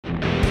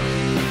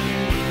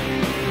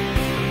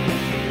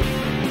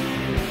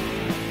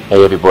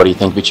Hey everybody,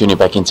 thank you for tuning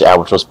back into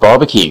Albatross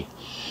Barbecue.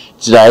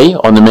 Today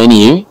on the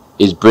menu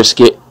is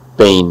brisket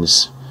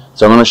beans.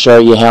 So I'm going to show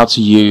you how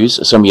to use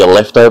some of your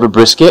leftover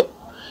brisket,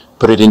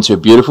 put it into a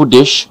beautiful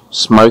dish,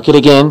 smoke it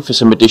again for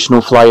some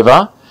additional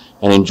flavour,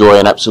 and enjoy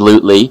an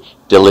absolutely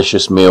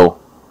delicious meal.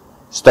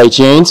 Stay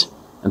tuned,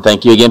 and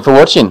thank you again for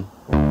watching.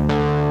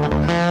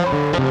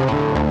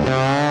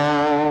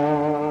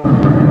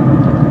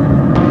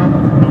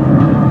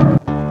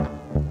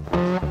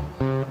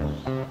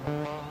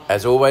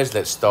 As always,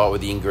 let's start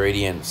with the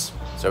ingredients.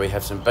 So we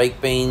have some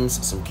baked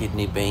beans, some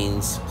kidney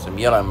beans, some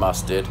yellow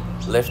mustard,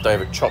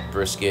 leftover chopped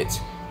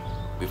brisket.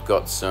 We've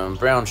got some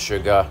brown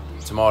sugar,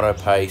 tomato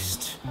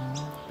paste.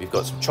 We've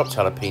got some chopped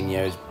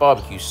jalapenos,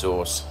 barbecue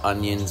sauce,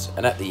 onions,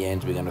 and at the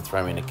end we're going to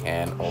throw in a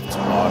can of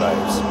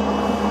tomatoes.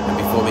 And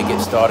before we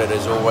get started,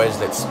 as always,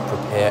 let's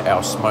prepare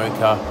our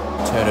smoker,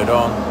 turn it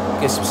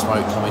on, get some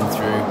smoke coming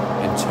through,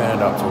 and turn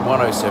it up to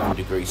 107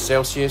 degrees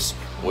Celsius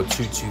or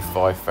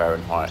 225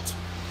 Fahrenheit.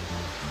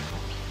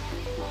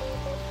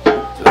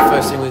 So the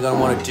first thing we're going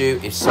to want to do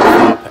is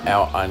soften up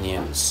our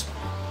onions.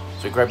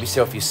 So grab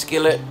yourself your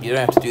skillet. You don't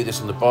have to do this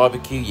on the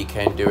barbecue, you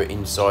can do it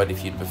inside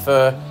if you'd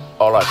prefer.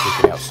 I like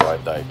cooking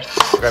outside though.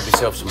 Grab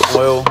yourself some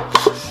oil,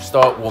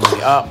 start warming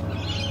it up,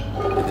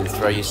 and then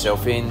throw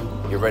yourself in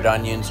your red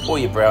onions or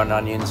your brown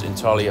onions,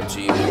 entirely up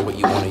to you what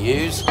you want to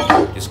use.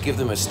 Just give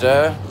them a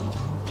stir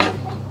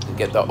and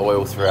get that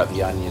oil throughout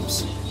the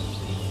onions.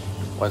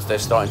 Once they're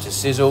starting to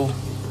sizzle,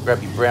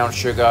 grab your brown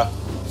sugar,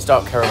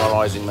 start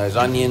caramelizing those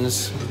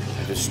onions,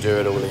 and just stir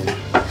it all in.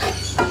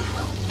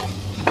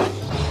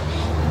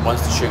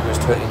 Once the sugar is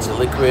turned into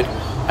liquid,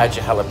 add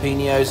your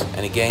jalapenos,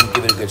 and again,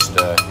 give it a good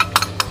stir.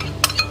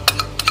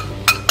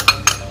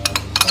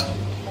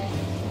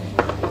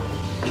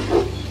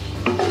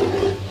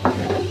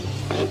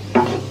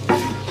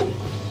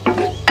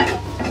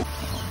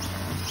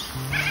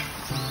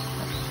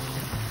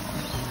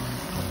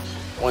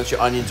 Once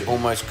your onions are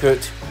almost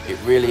cooked, it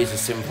really is as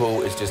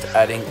simple as just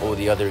adding all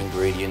the other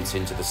ingredients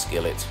into the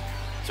skillet.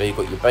 So you've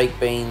got your baked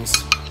beans,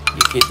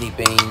 your kidney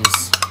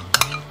beans,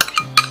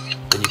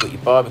 then you've got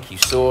your barbecue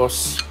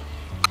sauce,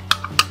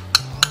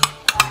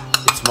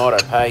 your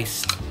tomato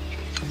paste,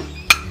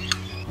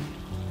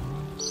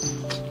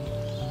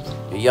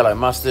 your yellow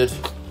mustard,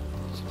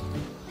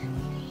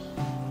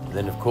 and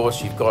then of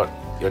course you've got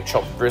your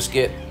chopped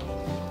brisket,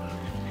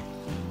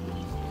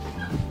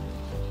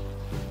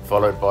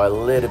 followed by a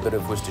little bit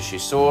of Worcestershire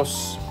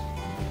sauce.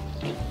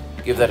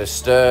 Give that a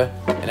stir,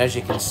 and as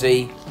you can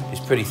see, it's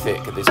pretty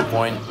thick at this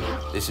point.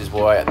 This is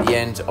why at the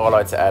end I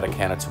like to add a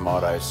can of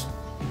tomatoes.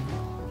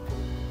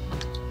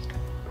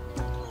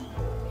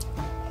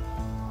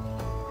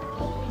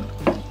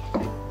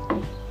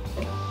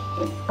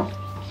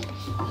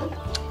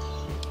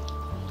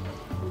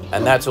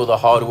 And that's all the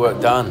hard work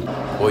done.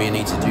 All you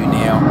need to do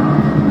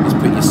now is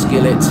put your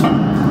skillet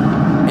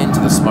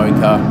into the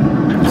smoker,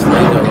 just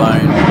leave it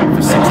alone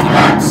for 60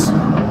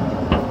 minutes.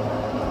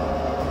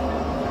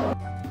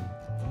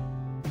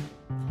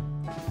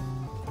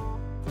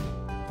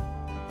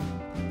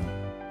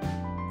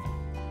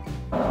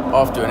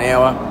 After an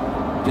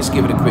hour, just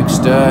give it a quick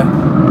stir.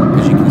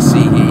 As you can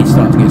see here, you're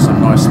starting to get some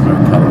nice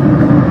smoke colour.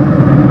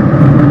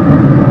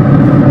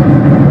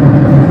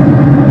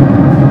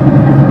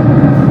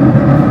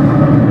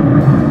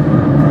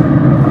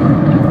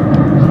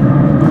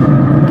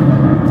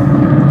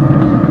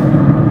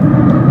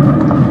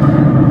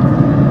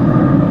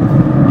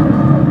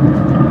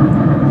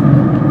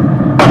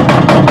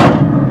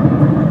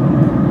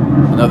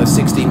 Another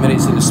 16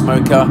 minutes in the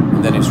smoker,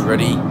 and then it's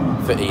ready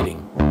for eating.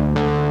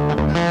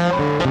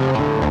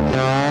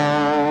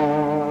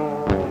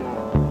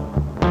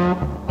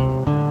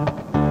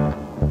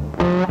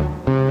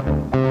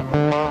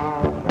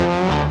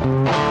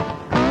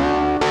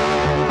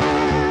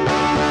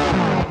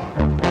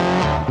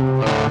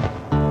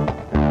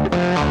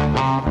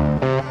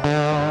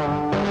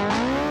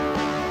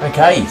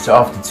 Okay, so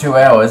after 2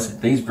 hours,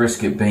 these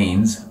brisket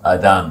beans are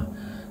done.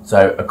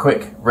 So a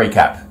quick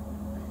recap.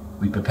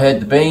 We prepared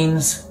the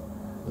beans,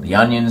 the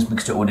onions,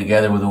 mixed it all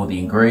together with all the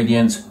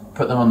ingredients,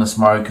 put them on the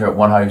smoker at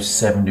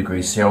 107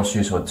 degrees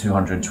Celsius or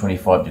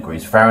 225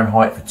 degrees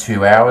Fahrenheit for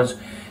 2 hours.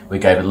 We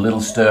gave it a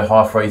little stir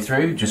halfway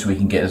through, just so we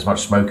can get as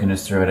much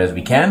smokiness through it as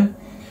we can.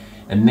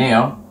 And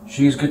now,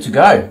 she's good to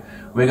go.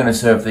 We're going to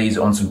serve these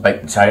on some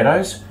baked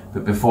potatoes,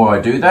 but before I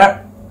do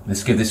that,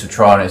 let's give this a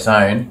try on its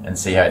own and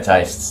see how it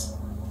tastes,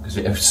 because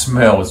it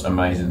smells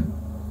amazing.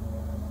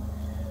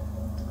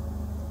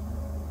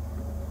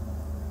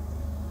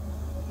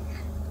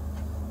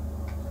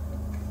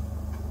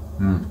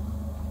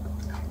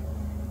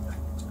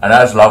 And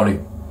that's lovely.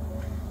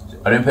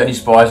 I didn't put any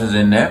spices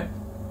in there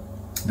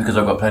because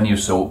I've got plenty of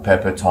salt,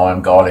 pepper,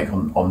 thyme, garlic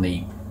on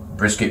the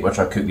brisket which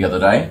I cooked the other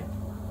day.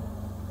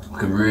 I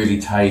can really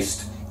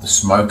taste the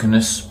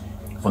smokiness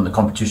from the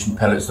competition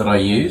pellets that I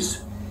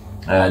used.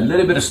 A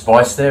little bit of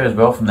spice there as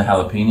well from the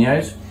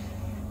jalapenos.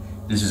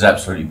 This is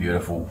absolutely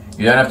beautiful.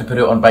 You don't have to put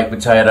it on baked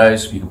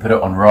potatoes, you can put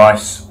it on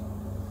rice.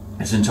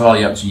 It's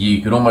entirely up to you.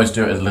 You can almost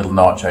do it as a little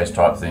nachos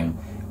type thing.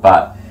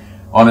 But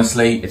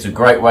Honestly, it's a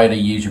great way to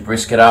use your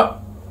brisket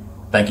up.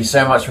 Thank you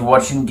so much for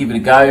watching. Give it a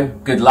go.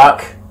 Good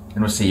luck,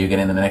 and we'll see you again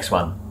in the next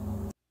one.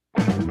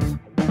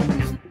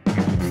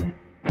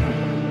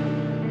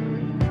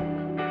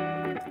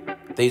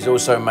 These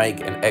also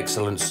make an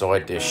excellent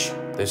side dish.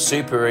 They're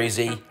super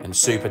easy and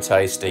super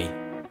tasty.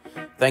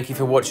 Thank you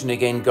for watching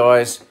again,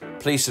 guys.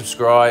 Please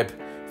subscribe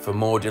for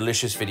more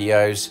delicious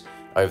videos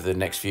over the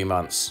next few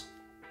months.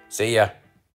 See ya.